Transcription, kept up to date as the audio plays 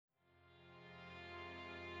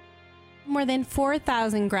More than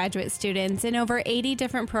 4,000 graduate students in over 80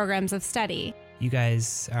 different programs of study. You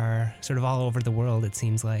guys are sort of all over the world, it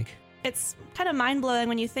seems like. It's kind of mind-blowing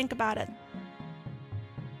when you think about it.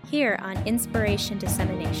 Here on Inspiration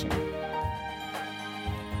Dissemination.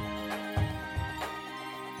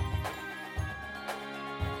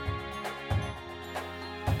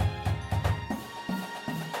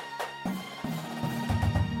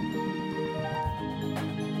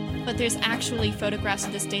 But there's actually photographs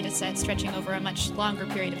of this data set stretching over a much longer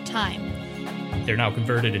period of time. They're now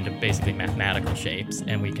converted into basically mathematical shapes,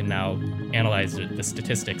 and we can now analyze the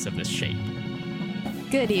statistics of this shape.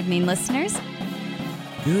 Good evening, listeners.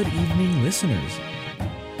 Good evening, listeners.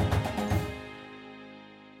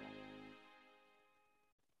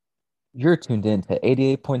 You're tuned in to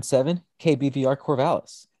 88.7 KBVR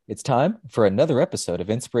Corvallis. It's time for another episode of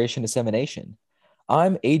Inspiration Dissemination.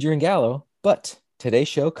 I'm Adrian Gallo, but today's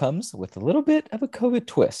show comes with a little bit of a COVID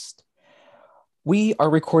twist. We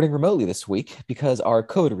are recording remotely this week because our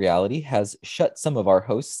COVID reality has shut some of our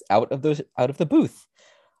hosts out of the booth.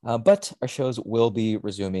 But our shows will be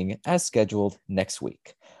resuming as scheduled next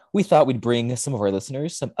week. We thought we'd bring some of our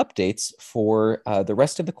listeners some updates for the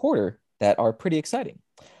rest of the quarter that are pretty exciting.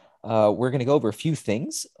 We're going to go over a few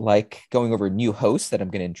things, like going over new hosts that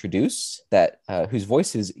I'm going to introduce, whose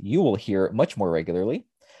voices you will hear much more regularly.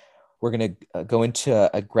 We're going to go into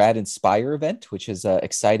a Grad Inspire event, which is an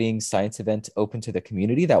exciting science event open to the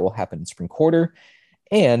community that will happen in spring quarter.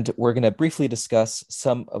 And we're going to briefly discuss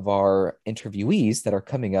some of our interviewees that are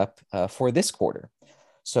coming up for this quarter.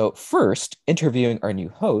 So first, interviewing our new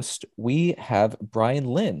host, we have Brian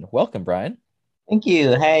Lynn. Welcome, Brian. Thank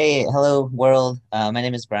you. Hey, hello, world. My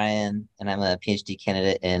name is Brian, and I'm a PhD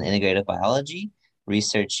candidate in integrative biology,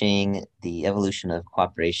 researching the evolution of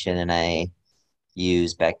cooperation, and I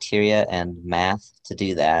use bacteria and math to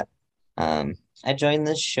do that. I joined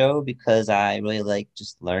this show because I really like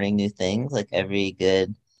just learning new things, like every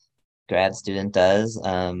good grad student does.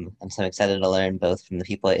 I'm so excited to learn both from the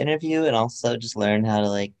people I interview and also just learn how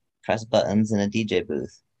to press buttons in a DJ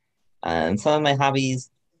booth. And some of my hobbies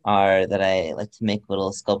are that I like to make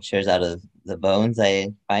little sculptures out of the bones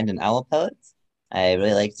I find in owl pellets. I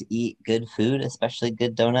really like to eat good food, especially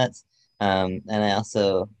good donuts. And I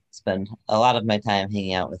also spend a lot of my time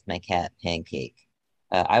hanging out with my cat, Pancake.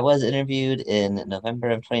 I was interviewed in November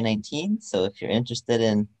of 2019, so if you're interested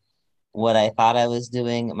in what I thought I was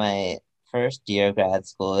doing my first year of grad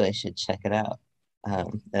school, you should check it out.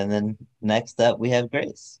 And then next up, we have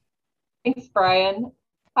Grace. Thanks, Brian.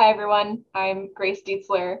 Hi, everyone. I'm Grace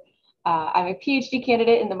Dietzler. I'm a PhD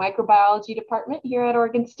candidate in the microbiology department here at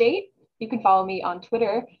Oregon State. You can follow me on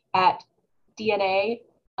Twitter at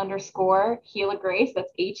DNA_HeliGrace.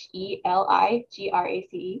 That's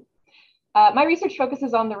HELIGRACE. My research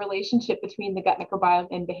focuses on the relationship between the gut microbiome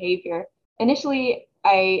and behavior. Initially,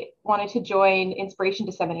 I wanted to join Inspiration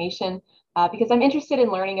Dissemination because I'm interested in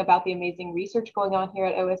learning about the amazing research going on here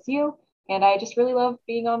at OSU. And I just really love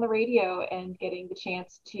being on the radio and getting the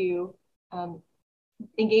chance to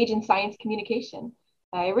engage in science communication.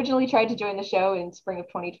 I originally tried to join the show in spring of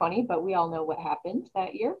 2020, but we all know what happened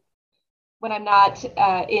that year. When I'm not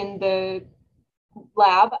in the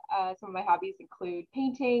lab, some of my hobbies include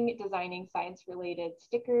painting, designing science-related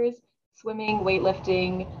stickers, swimming,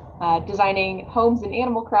 weightlifting, designing homes in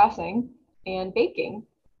Animal Crossing, and baking.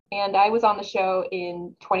 And I was on the show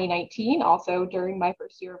in 2019, also during my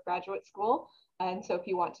first year of graduate school. And so if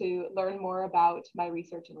you want to learn more about my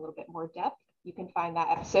research in a little bit more depth, you can find that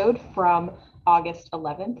episode from August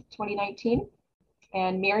 11th, 2019.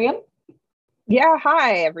 And Miriam? Yeah,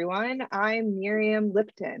 hi, everyone. I'm Miriam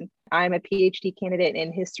Lipton. I'm a PhD candidate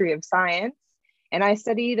in history of science, and I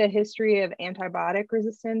study the history of antibiotic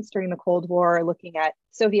resistance during the Cold War, looking at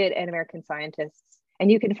Soviet and American scientists. And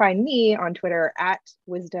you can find me on Twitter at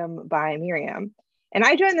Wisdom by Miriam. And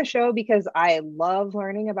I joined the show because I love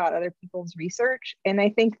learning about other people's research. And I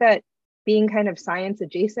think that being kind of science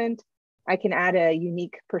adjacent, I can add a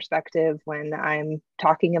unique perspective when I'm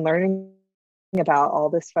talking and learning about all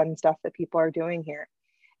this fun stuff that people are doing here.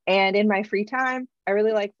 And in my free time, I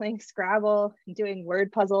really like playing Scrabble, doing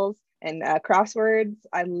word puzzles and crosswords.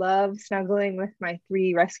 I love snuggling with my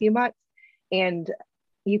 3 rescue mutts. And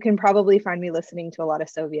you can probably find me listening to a lot of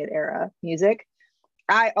Soviet era music.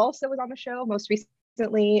 I also was on the show most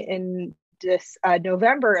recently in this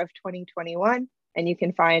November of 2021. And you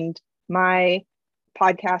can find my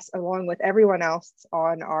podcast along with everyone else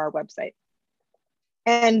on our website.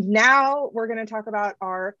 And now we're going to talk about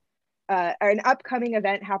an upcoming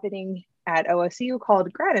event happening at OSU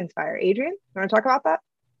called Grad Inspire. Adrian, you want to talk about that?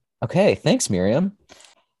 Okay, thanks, Miriam.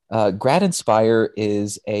 Grad Inspire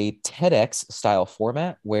is a TEDx style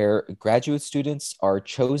format where graduate students are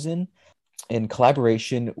chosen in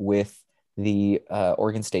collaboration with the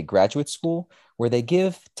Oregon State Graduate School, where they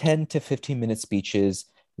give 10 to 15-minute speeches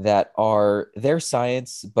that are their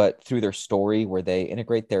science, but through their story, where they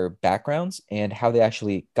integrate their backgrounds and how they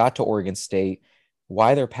actually got to Oregon State,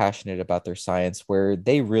 why they're passionate about their science, where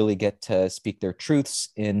they really get to speak their truths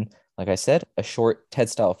in, like I said, a short TED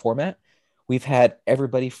style format. We've had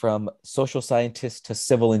everybody from social scientists to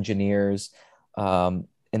civil engineers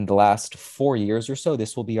in the last 4 years or so.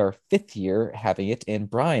 This will be our 5th year having it, and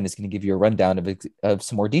Brian is going to give you a rundown of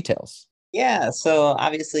some more details. Yeah, so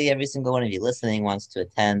obviously every single one of you listening wants to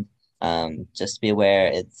attend. Just be aware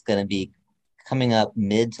it's going to be coming up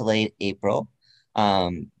mid to late April.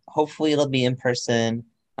 Hopefully it'll be in person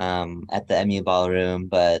at the MU Ballroom,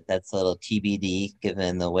 but that's a little TBD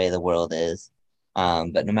given the way the world is.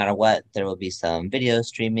 But no matter what, there will be some video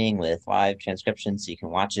streaming with live transcription, so you can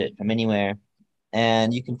watch it from anywhere.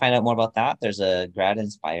 And you can find out more about that. There's a Grad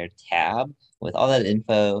Inspire tab with all that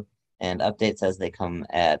info and updates as they come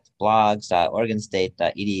at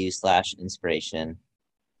blogs.oregonstate.edu/inspiration.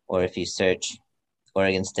 Or if you search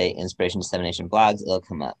Oregon State Inspiration Dissemination Blogs, it'll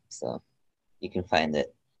come up. So you can find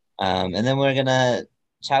it. And then we're going to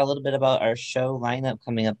chat a little bit about our show lineup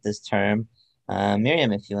coming up this term.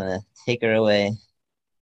 Miriam, if you want to take her away.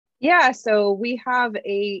 Yeah, so we have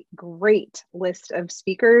a great list of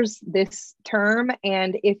speakers this term.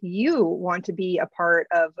 And if you want to be a part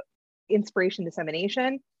of Inspiration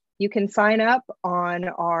Dissemination, you can sign up on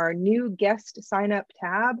our new guest sign up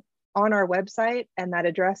tab on our website. And that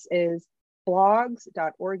address is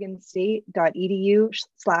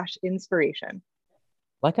blogs.oregonstate.edu/inspiration.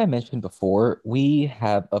 Like I mentioned before, we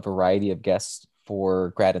have a variety of guests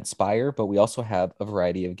for Grad Inspire, but we also have a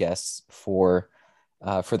variety of guests for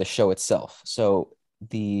the show itself. So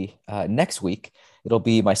the next week, it'll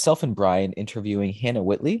be myself and Brian interviewing Hannah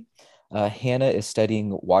Whitley. Hannah is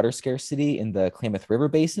studying water scarcity in the Klamath River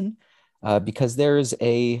Basin because there's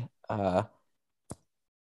a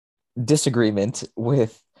disagreement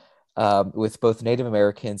with both Native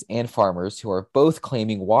Americans and farmers who are both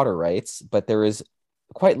claiming water rights, but there is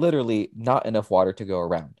quite literally not enough water to go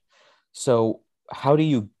around. So how do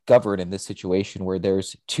you govern in this situation where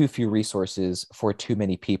there's too few resources for too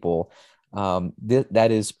many people?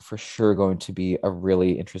 That is for sure going to be a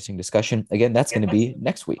really interesting discussion. Again, that's going to be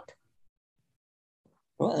next week.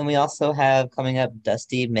 Well, and we also have coming up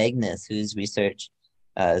Dusty Magnus, whose research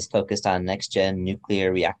is focused on next-gen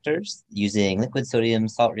nuclear reactors using liquid sodium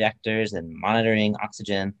salt reactors and monitoring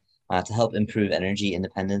oxygen to help improve energy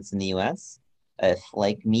independence in the U.S. If,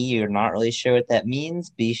 like me, you're not really sure what that means,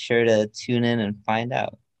 be sure to tune in and find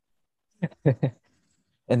out.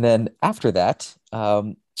 And then after that,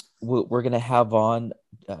 we're going to have on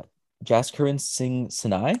Jaskaran Singh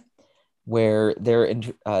Sinai, where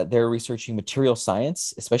they're researching material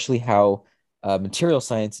science, especially how material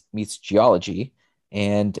science meets geology,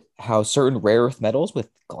 and how certain rare earth metals with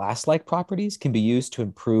glass-like properties can be used to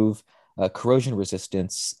improve corrosion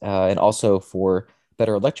resistance and also for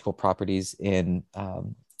better electrical properties in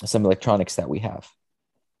some electronics that we have.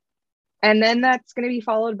 And then that's going to be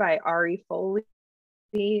followed by Ari Foley.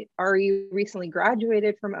 Ari recently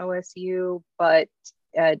graduated from OSU, but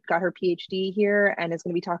got her PhD here and is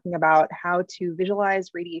going to be talking about how to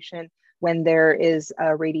visualize radiation when there is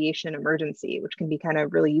a radiation emergency, which can be kind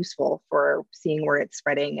of really useful for seeing where it's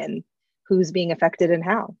spreading and who's being affected and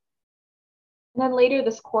how. And then later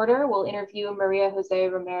this quarter, we'll interview Maria Jose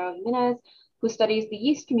Romero Jimenez, who studies the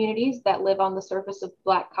yeast communities that live on the surface of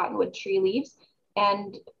black cottonwood tree leaves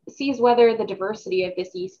and sees whether the diversity of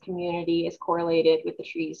this yeast community is correlated with the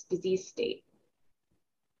tree's disease state.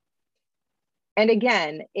 And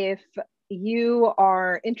again, if you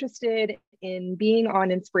are interested in being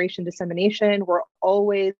on Inspiration Dissemination, we're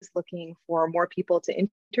always looking for more people to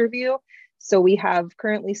interview. So we have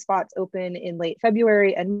currently spots open in late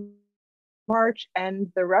February and March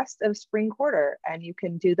and the rest of spring quarter. And you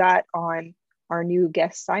can do that on our new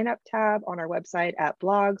guest sign up tab on our website at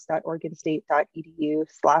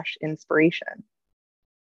blogs.oregonstate.edu/inspiration.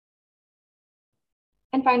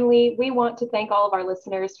 And finally, we want to thank all of our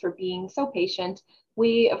listeners for being so patient.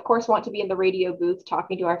 We, of course, want to be in the radio booth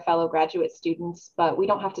talking to our fellow graduate students, but we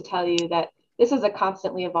don't have to tell you that this is a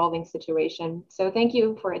constantly evolving situation. So thank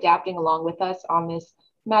you for adapting along with us on this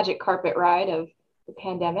magic carpet ride of the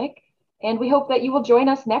pandemic. And we hope that you will join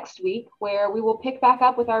us next week, where we will pick back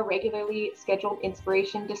up with our regularly scheduled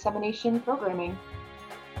Inspiration Dissemination programming.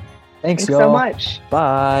 Thanks so much.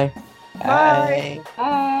 Bye. Bye.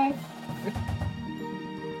 Bye.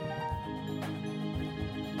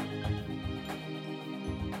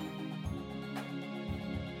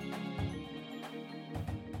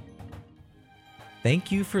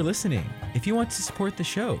 Thank you for listening. If you want to support the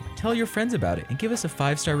show, tell your friends about it and give us a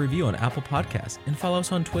 5-star review on Apple Podcasts, and follow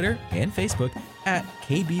us on Twitter and Facebook at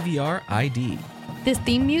KBVRID. This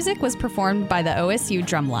theme music was performed by the OSU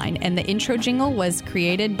Drumline, and the intro jingle was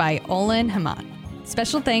created by Olin Haman.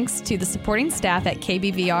 Special thanks to the supporting staff at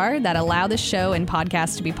KBVR that allow the show and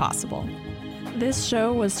podcast to be possible. This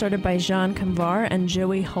show was started by Jean Kamvar and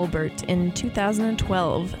Joey Hulbert in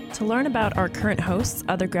 2012. To learn about our current hosts,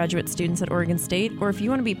 other graduate students at Oregon State, or if you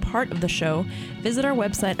want to be part of the show, visit our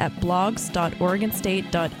website at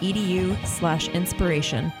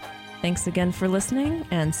blogs.oregonstate.edu/inspiration. Thanks again for listening,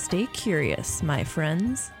 and stay curious, my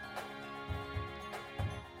friends.